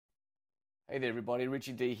Hey there, everybody.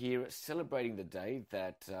 Richie D here, celebrating the day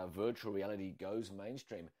that virtual reality goes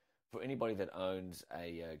mainstream. For anybody that owns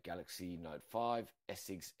a Galaxy Note 5,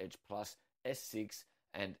 S6 Edge Plus, S6,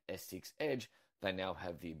 and S6 Edge, they now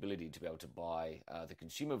have the ability to be able to buy the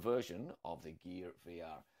consumer version of the Gear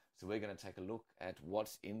VR. So we're going to take a look at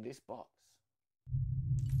what's in this box.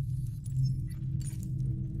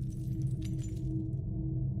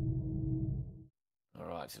 All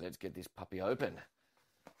right, so let's get this puppy open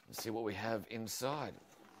and see what we have inside.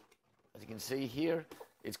 As you can see here,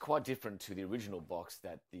 it's quite different to the original box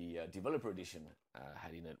that the developer edition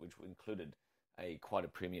had in it, which included quite a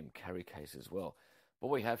premium carry case as well.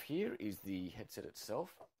 What we have here is the headset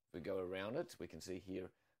itself. If we go around it, we can see here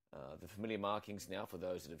the familiar markings now for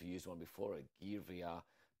those that have used one before, a Gear VR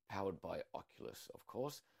powered by Oculus, of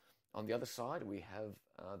course. On the other side, we have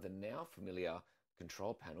the now familiar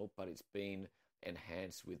control panel, but it's been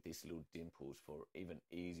enhanced with these little dimples for even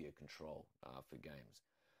easier control for games.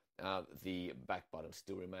 The back button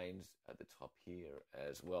still remains at the top here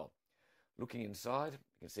as well. Looking inside, you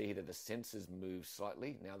can see here that the sensors move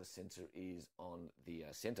slightly. Now the sensor is on the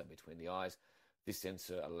center between the eyes. This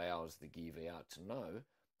sensor allows the Gear VR to know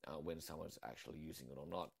when someone's actually using it or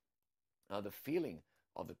not. The feeling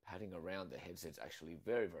of the padding around the headset's actually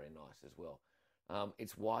very, very nice as well.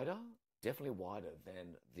 It's wider, definitely wider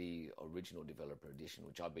than the original developer edition,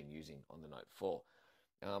 which I've been using on the Note 4.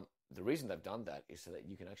 The reason they've done that is so that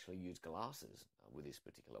you can actually use glasses with this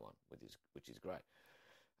particular one, which is great.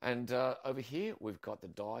 And over here, we've got the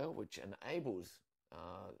dial, which enables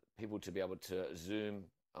people to be able to zoom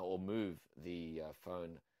or move the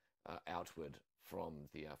phone outward from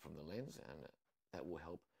the lens, and that will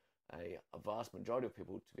help a vast majority of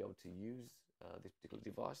people to be able to use this particular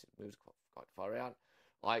device. It moves quite far out.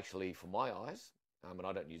 I actually, for my eyes, and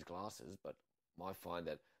I don't use glasses, but I find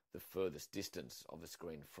that the furthest distance of the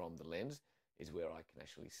screen from the lens is where I can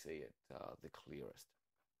actually see it the clearest.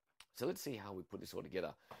 So let's see how we put this all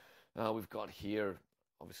together. We've got here,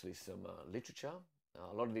 obviously, some literature.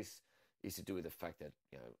 A lot of this is to do with the fact that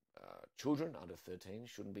children under 13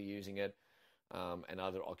 shouldn't be using it, and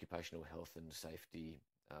other occupational health and safety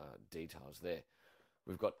details there.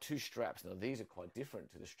 We've got two straps. Now, these are quite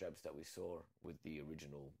different to the straps that we saw with the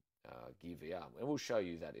original Gear VR. And we'll show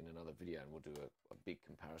you that in another video, and we'll do a big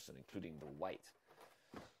comparison, including the weight.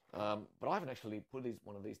 But I haven't actually put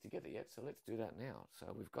one of these together yet, so let's do that now. So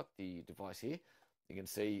we've got the device here. You can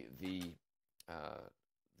see the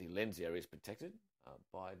lens area is protected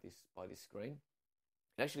by this screen.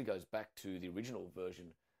 It actually goes back to the original version,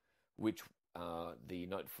 which the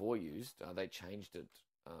Note 4 used. They changed it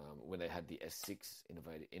when they had the S6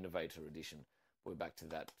 Innovator Edition. We're back to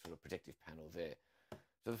that sort of protective panel there.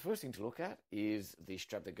 So the first thing to look at is the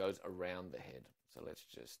strap that goes around the head. So let's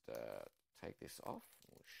just take this off.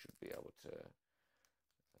 We should be able to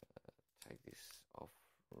take this off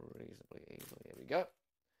reasonably easily. There we go.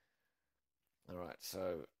 All right,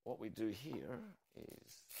 so what we do here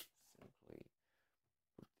is simply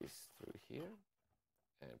put this through here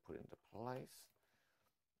and put it into place.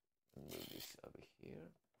 Move this over here,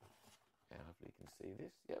 and hopefully you can see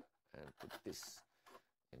this. Yep, and put this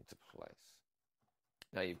into place.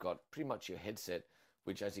 Now you've got pretty much your headset,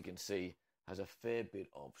 which, as you can see, has a fair bit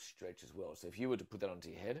of stretch as well. So if you were to put that onto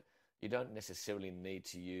your head, you don't necessarily need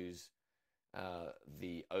to use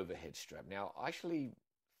the overhead strap. Now, I actually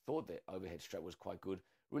thought the overhead strap was quite good,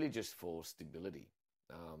 really just for stability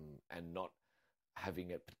and not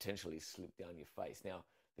having it potentially slip down your face. Now,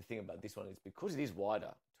 the thing about this one is because it is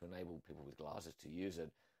wider to enable people with glasses to use it,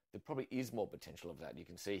 there probably is more potential of that. You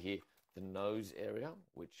can see here the nose area,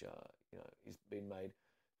 which is being made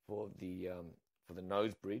for the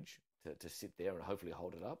nose bridge to sit there and hopefully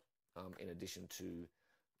hold it up. In addition to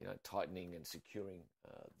tightening and securing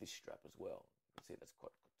this strap as well. You can see that's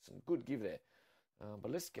quite some good give there.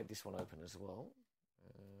 But let's get this one open as well.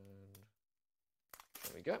 And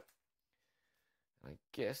there we go. I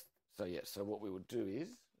guess so. Yeah. So what we would do is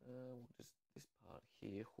this part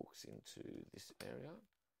here hooks into this area.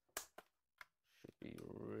 Should be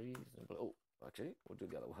reasonable. Oh, actually, we'll do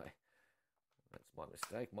it the other way. That's my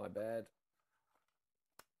mistake. My bad.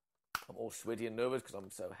 I'm all sweaty and nervous because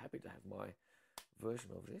I'm so happy to have my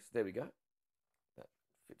version of this. There we go. That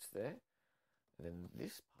fits there. And then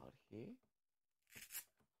this part here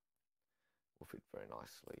will fit very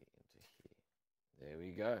nicely into here. There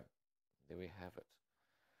we go. There we have it.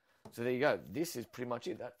 So there you go. This is pretty much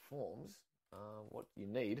it. That forms what you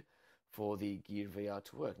need for the Gear VR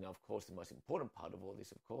to work. Now, of course, the most important part of all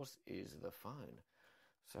this, of course, is the phone.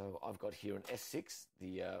 So I've got here an S6,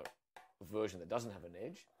 the version that doesn't have an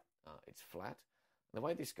edge. It's flat. And the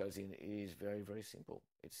way this goes in is very, very simple.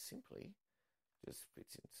 It's simply just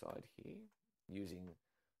fits inside here using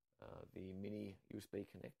the mini USB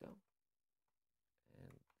connector. And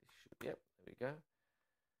this should, yep, there we go.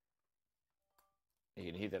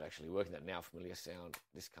 You can hear that actually working, that now familiar sound.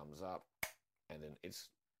 This comes up and then it's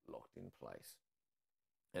locked in place.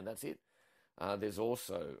 And that's it. There's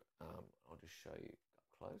also, I'll just show you up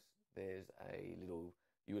close, there's a little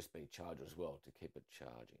USB charger as well to keep it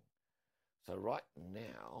charging. So right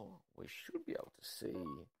now, we should be able to see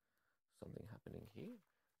something happening here.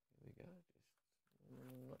 Here we go.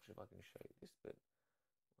 I'm not sure if I can show you this, but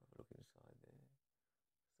I'll have a look inside there.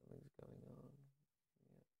 Something's going on.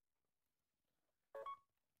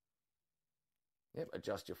 Yep,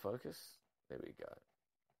 adjust your focus. There we go.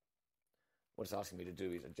 What it's asking me to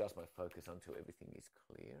do is adjust my focus until everything is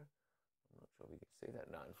clear. I'm not sure if you can see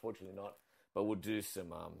that. No, unfortunately not. But we'll do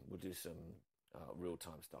some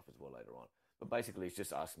real-time stuff as well later on. But basically, it's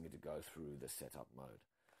just asking me to go through the setup mode.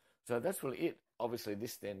 So that's really it. Obviously,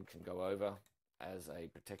 this then can go over as a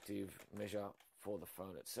protective measure for the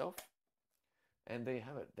phone itself. And there you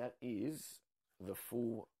have it. That is the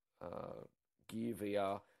full Gear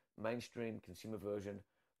VR mainstream consumer version,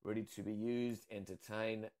 ready to be used,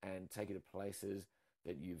 entertain, and take you to places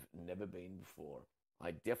that you've never been before.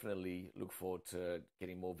 I definitely look forward to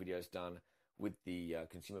getting more videos done with the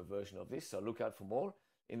consumer version of this, so look out for more.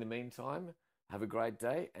 In the meantime, have a great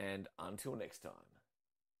day, and until next time.